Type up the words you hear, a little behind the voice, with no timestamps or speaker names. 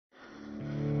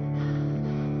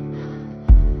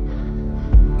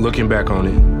Looking back on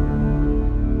it,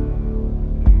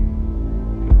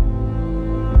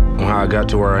 on how I got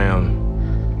to where I am,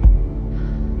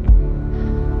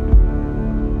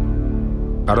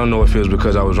 I don't know if it was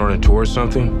because I was running towards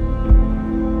something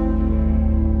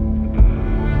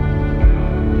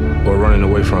or running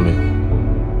away from it.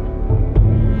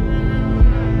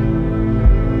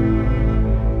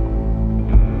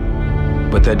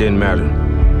 But that didn't matter.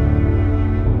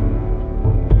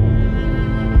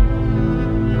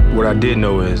 What I did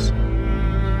know is,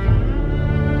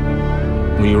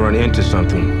 when you run into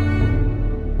something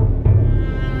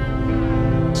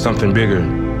bigger,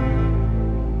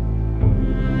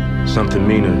 something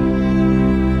meaner,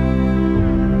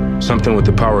 something with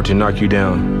the power to knock you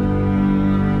down,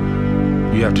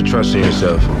 you have to trust in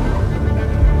yourself.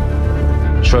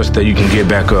 Trust that you can get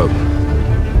back up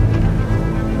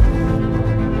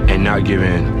and not give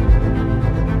in,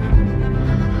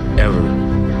 ever.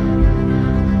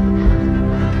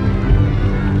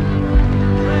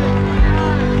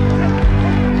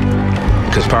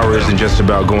 Because power isn't just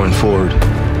about going forward.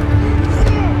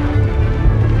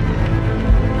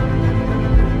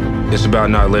 It's about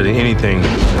not letting anything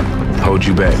hold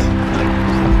you back.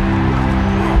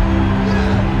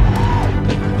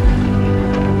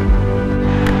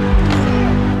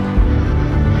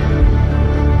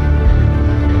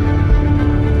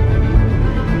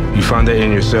 You find that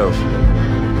in yourself.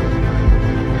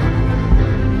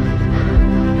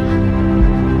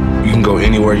 You can go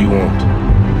anywhere you want.